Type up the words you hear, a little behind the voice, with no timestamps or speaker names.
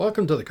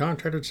Welcome to the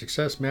Contractor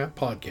Success Map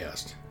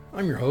podcast.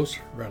 I'm your host,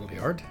 Bradley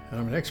Hart, and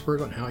I'm an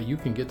expert on how you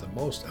can get the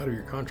most out of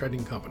your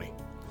contracting company.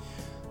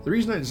 The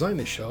reason I designed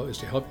this show is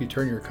to help you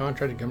turn your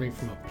contracting company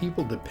from a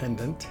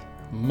people-dependent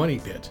money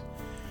pit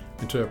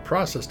into a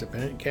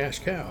process-dependent cash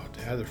cow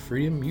to have the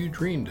freedom you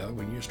dreamed of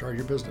when you started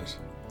your business.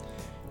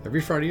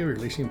 Every Friday, we're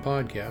releasing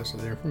podcasts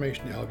with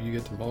information to help you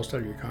get the most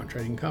out of your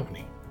contracting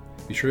company.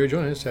 Be sure to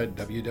join us at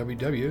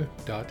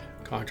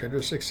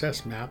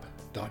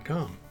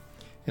www.contractorsuccessmap.com.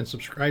 and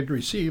subscribe to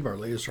receive our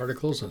latest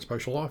articles and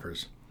special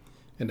offers.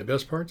 And the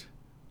best part,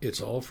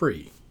 it's all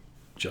free,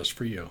 just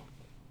for you.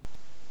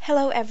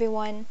 Hello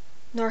everyone,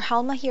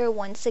 Norhalma here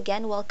once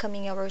again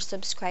welcoming our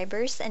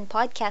subscribers and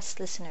podcast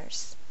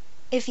listeners.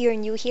 If you're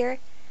new here,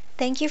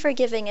 thank you for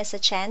giving us a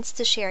chance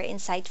to share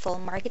insightful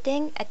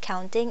marketing,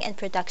 accounting, and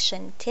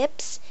production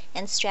tips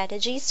and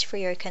strategies for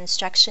your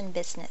construction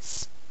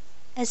business.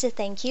 As a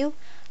thank you,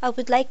 I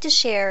would like to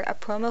share a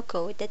promo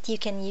code that you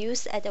can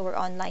use at our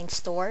online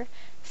store,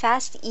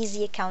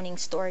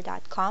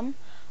 fasteasyaccountingstore.com,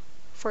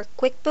 for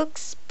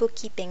QuickBooks,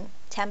 bookkeeping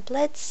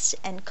templates,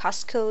 and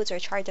cost codes or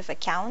chart of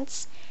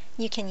accounts.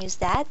 You can use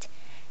that.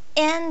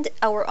 And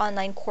our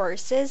online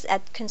courses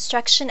at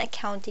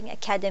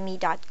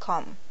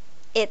constructionaccountingacademy.com.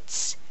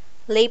 It's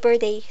Labor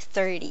Day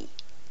 30.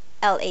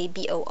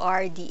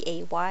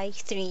 LABORDAY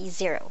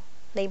 30.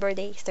 Labor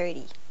Day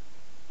 30.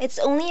 It's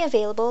only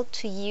available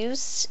to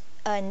use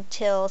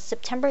until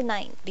September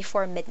 9th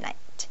before midnight.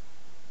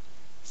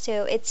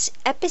 So it's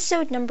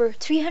episode number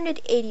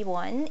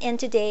 381, and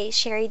today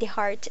Sherry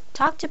DeHart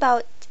talked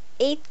about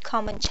 8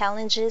 common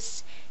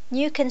challenges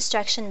new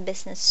construction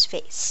business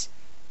face.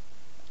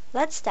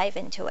 Let's dive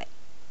into it.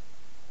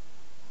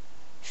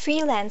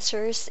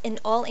 Freelancers in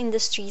all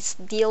industries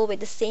deal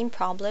with the same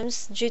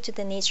problems due to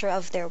the nature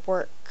of their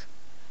work.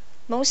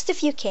 Most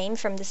of you came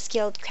from the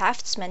skilled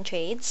craftsman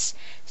trades.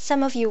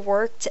 Some of you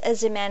worked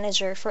as a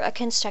manager for a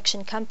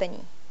construction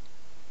company.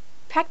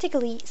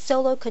 Practically,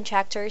 solo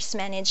contractors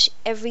manage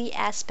every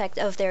aspect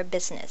of their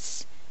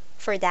business.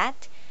 For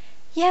that,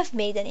 you have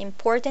made an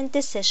important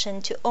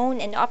decision to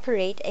own and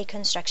operate a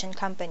construction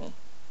company.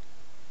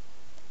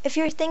 If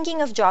you're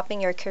thinking of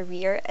dropping your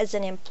career as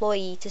an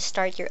employee to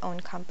start your own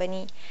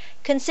company,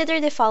 consider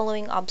the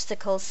following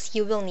obstacles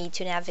you will need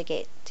to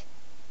navigate.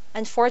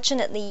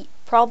 Unfortunately,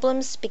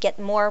 problems beget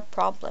more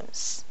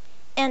problems,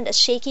 and a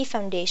shaky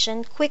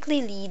foundation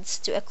quickly leads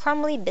to a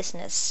crumbly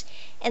business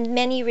and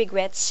many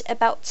regrets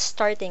about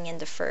starting in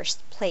the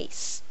first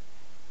place.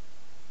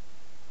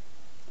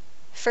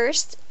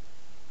 First,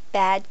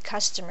 bad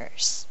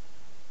customers.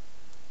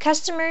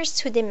 Customers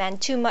who demand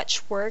too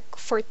much work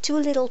for too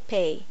little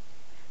pay,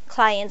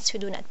 clients who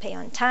do not pay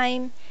on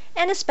time,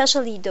 and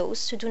especially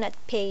those who do not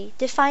pay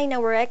define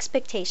our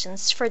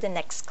expectations for the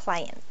next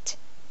client.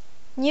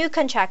 New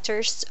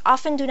contractors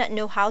often do not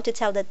know how to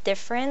tell the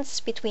difference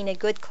between a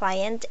good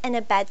client and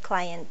a bad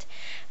client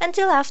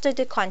until after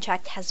the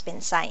contract has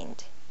been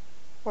signed.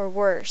 Or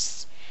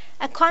worse,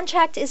 a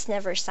contract is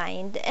never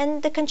signed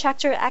and the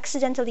contractor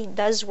accidentally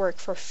does work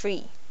for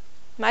free,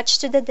 much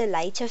to the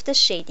delight of the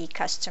shady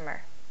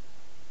customer.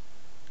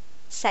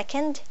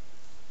 Second,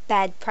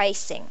 bad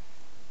pricing.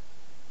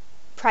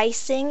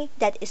 Pricing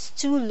that is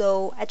too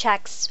low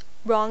attracts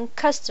wrong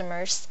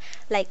customers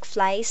like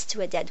flies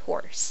to a dead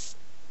horse.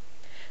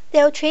 The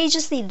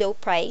outrageously low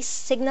price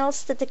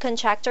signals that the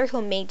contractor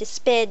who made this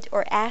bid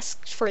or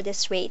asked for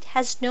this rate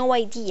has no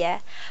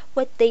idea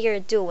what they are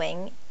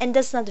doing and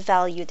does not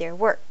value their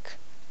work,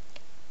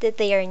 that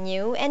they are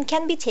new and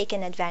can be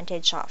taken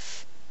advantage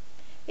of.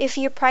 If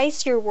you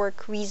price your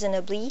work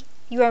reasonably,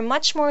 you are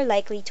much more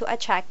likely to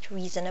attract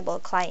reasonable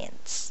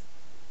clients.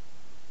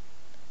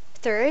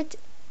 Third,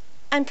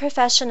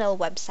 unprofessional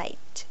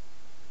website.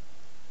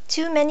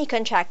 Too many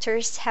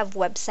contractors have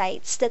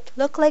websites that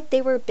look like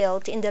they were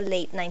built in the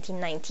late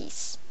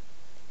 1990s.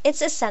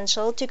 It's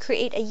essential to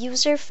create a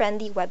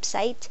user-friendly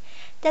website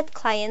that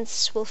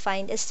clients will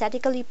find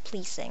aesthetically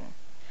pleasing,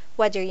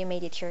 whether you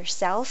made it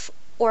yourself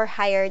or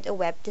hired a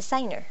web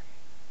designer.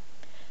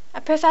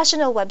 A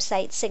professional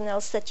website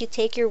signals that you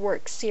take your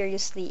work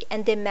seriously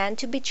and demand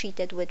to be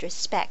treated with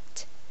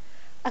respect.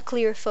 A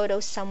clear photo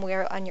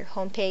somewhere on your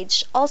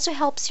homepage also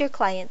helps your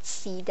clients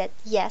see that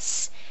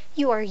yes,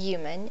 you are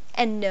human,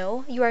 and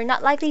no, you are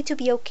not likely to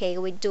be okay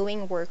with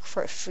doing work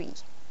for free.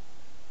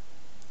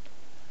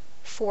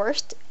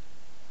 Fourth,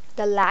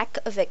 the lack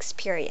of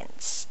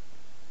experience.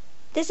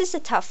 This is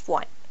a tough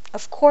one.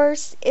 Of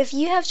course, if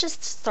you have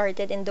just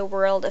started in the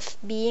world of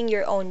being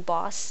your own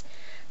boss,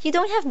 you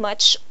don't have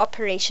much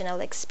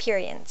operational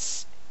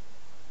experience.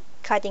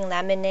 Cutting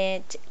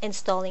laminate,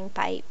 installing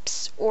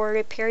pipes, or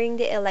repairing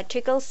the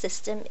electrical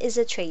system is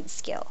a trade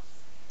skill.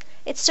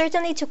 It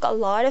certainly took a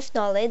lot of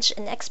knowledge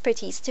and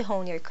expertise to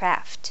hone your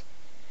craft.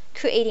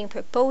 Creating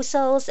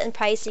proposals and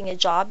pricing a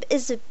job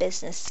is a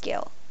business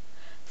skill.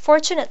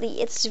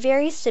 Fortunately, it's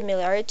very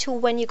similar to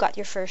when you got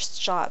your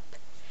first job.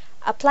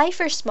 Apply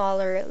for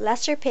smaller,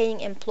 lesser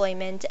paying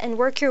employment and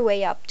work your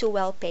way up to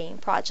well-paying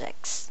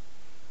projects.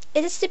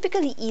 It is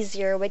typically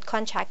easier with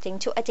contracting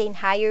to attain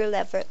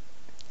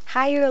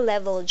higher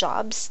level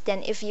jobs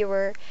than if you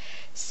were,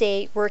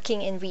 say,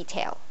 working in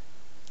retail.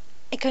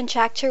 A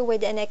contractor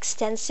with an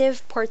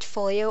extensive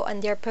portfolio on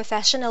their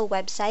professional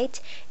website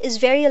is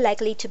very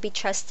likely to be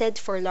trusted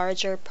for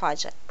larger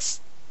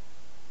projects.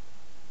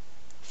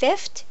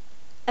 Fifth,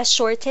 a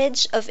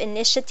shortage of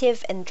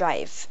initiative and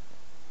drive.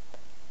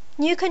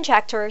 New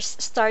contractors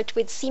start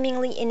with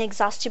seemingly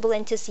inexhaustible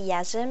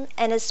enthusiasm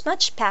and as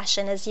much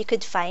passion as you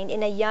could find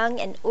in a young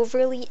and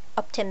overly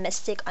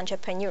optimistic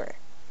entrepreneur.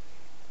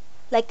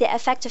 Like the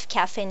effect of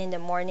caffeine in the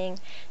morning,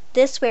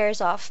 this wears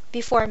off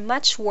before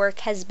much work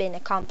has been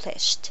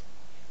accomplished.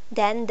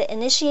 Then the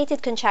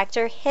initiated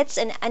contractor hits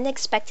an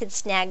unexpected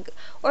snag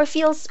or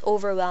feels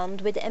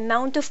overwhelmed with the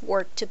amount of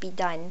work to be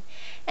done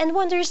and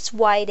wonders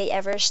why they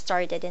ever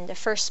started in the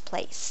first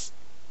place.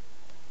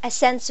 A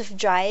sense of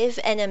drive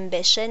and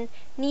ambition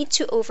need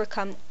to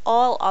overcome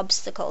all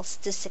obstacles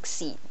to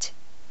succeed.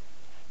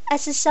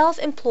 As a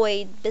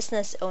self-employed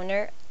business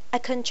owner, a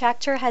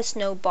contractor has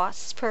no boss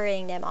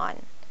spurring them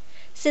on.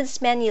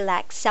 Since many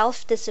lack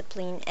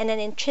self-discipline and an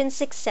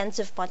intrinsic sense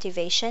of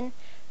motivation,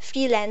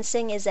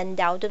 freelancing is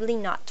undoubtedly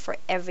not for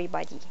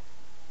everybody.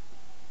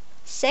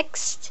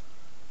 Sixth,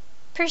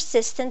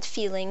 persistent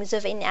feelings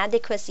of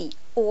inadequacy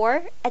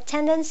or a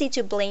tendency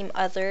to blame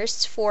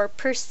others for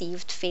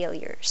perceived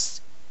failures.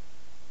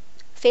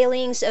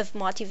 Failings of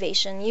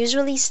motivation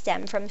usually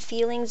stem from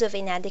feelings of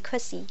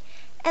inadequacy,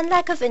 and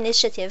lack of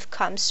initiative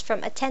comes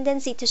from a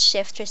tendency to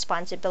shift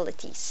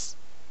responsibilities.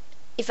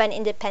 If an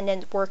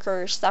independent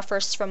worker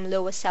suffers from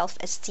low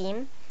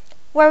self-esteem,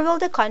 where will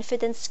the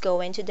confidence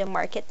go into the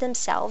market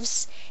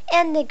themselves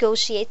and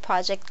negotiate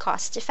project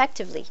costs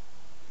effectively?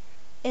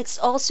 It's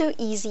also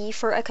easy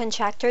for a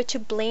contractor to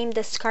blame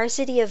the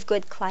scarcity of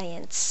good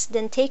clients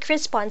than take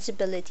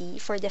responsibility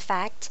for the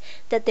fact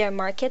that their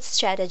market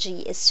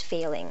strategy is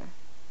failing.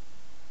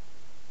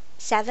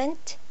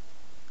 Seventh,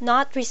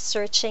 not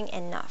researching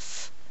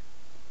enough.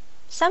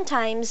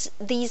 Sometimes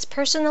these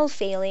personal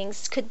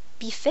failings could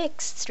be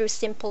fixed through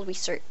simple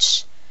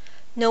research.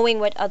 Knowing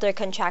what other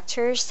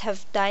contractors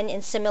have done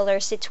in similar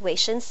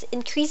situations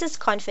increases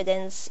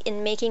confidence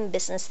in making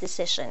business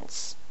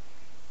decisions.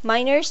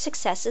 Minor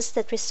successes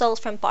that result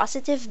from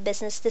positive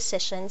business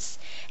decisions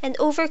and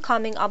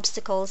overcoming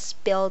obstacles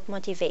build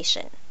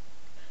motivation.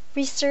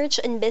 Research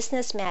on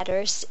business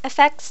matters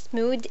affects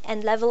mood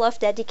and level of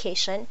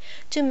dedication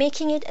to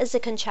making it as a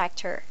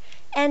contractor,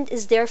 and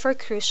is therefore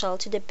crucial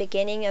to the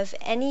beginning of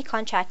any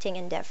contracting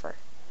endeavor.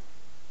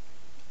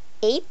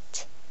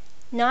 8.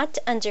 Not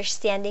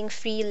understanding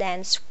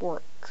freelance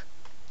work.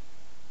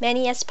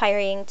 Many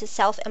aspiring to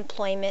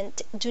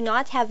self-employment do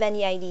not have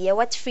any idea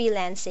what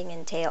freelancing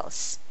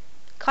entails.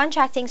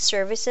 Contracting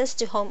services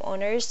to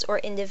homeowners or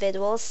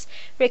individuals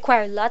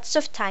require lots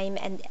of time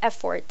and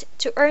effort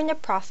to earn a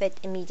profit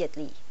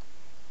immediately.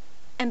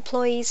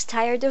 Employees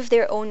tired of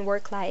their own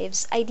work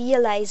lives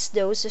idealize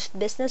those of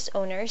business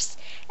owners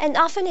and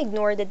often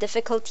ignore the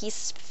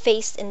difficulties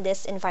faced in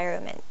this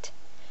environment.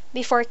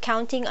 Before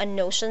counting on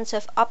notions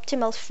of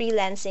optimal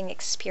freelancing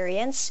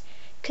experience,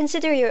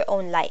 consider your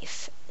own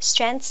life,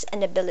 strengths,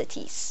 and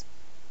abilities.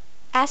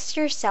 Ask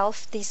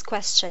yourself these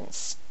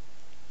questions.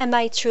 Am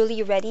I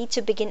truly ready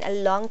to begin a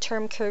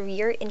long-term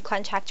career in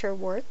contractor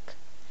work?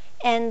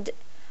 And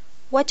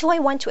what do I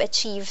want to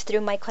achieve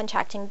through my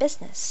contracting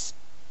business?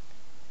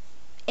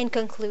 In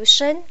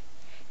conclusion,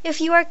 if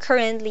you are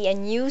currently a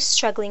new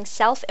struggling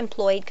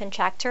self-employed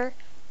contractor,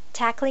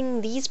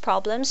 tackling these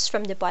problems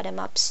from the bottom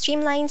up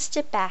streamlines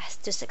the path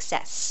to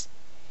success.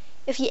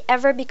 If you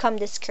ever become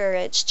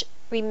discouraged,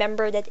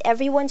 remember that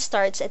everyone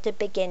starts at the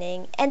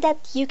beginning and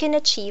that you can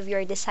achieve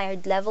your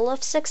desired level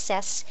of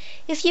success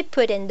if you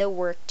put in the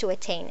work to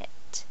attain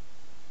it.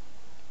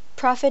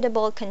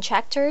 Profitable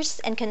contractors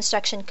and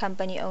construction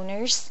company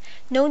owners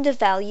know the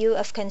value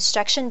of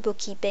construction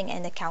bookkeeping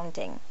and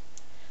accounting.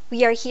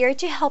 We are here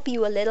to help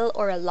you a little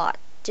or a lot,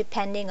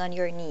 depending on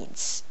your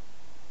needs.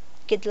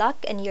 Good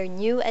luck in your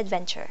new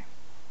adventure.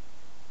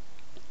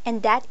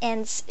 And that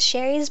ends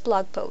Sherry's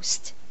blog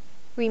post.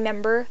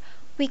 Remember,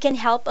 we can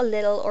help a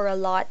little or a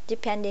lot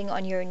depending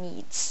on your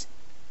needs.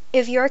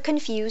 If you're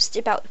confused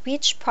about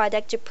which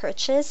product to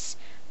purchase,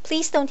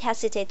 please don't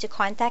hesitate to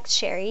contact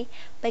Sherry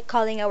by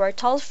calling our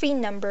toll-free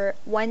number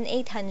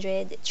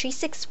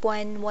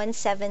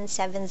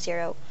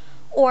 1-800-361-1770,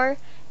 or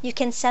you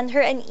can send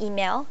her an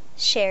email,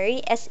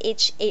 Sherry,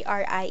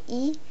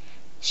 S-H-A-R-I-E,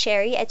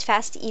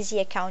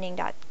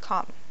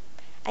 Sherry@fasteasyaccounting.com.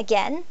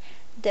 Again,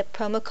 the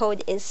promo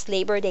code is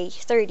Labor Day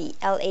 30,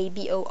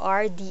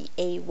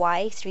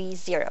 LABORDAY 30,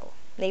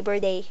 Labor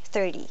Day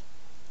 30.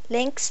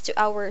 Links to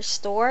our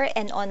store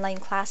and online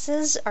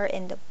classes are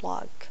in the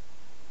blog.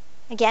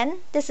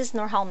 Again, this is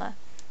Norhalma.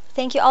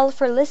 Thank you all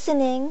for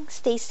listening.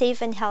 Stay safe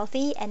and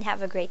healthy, and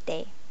have a great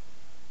day.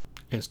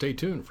 And stay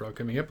tuned for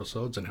upcoming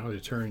episodes on how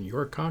to turn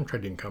your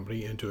contracting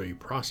company into a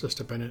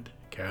process-dependent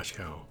cash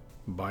cow.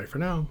 Bye for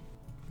now.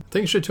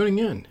 Thanks for tuning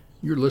in.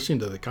 You're listening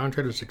to the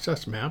Contractor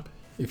Success Map.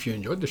 If you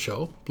enjoyed the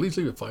show, please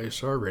leave a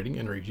 5-star rating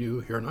and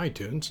review here on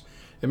iTunes,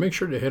 and make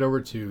sure to head over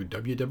to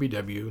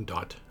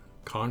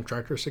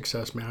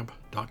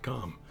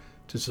www.contractorsuccessmap.com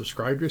to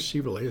subscribe to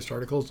receive the latest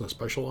articles and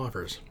special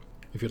offers.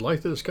 If you'd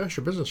like to discuss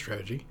your business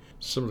strategy,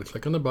 simply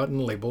click on the button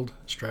labeled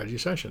Strategy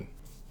Session.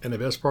 And the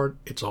best part,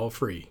 it's all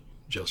free,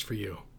 just for you.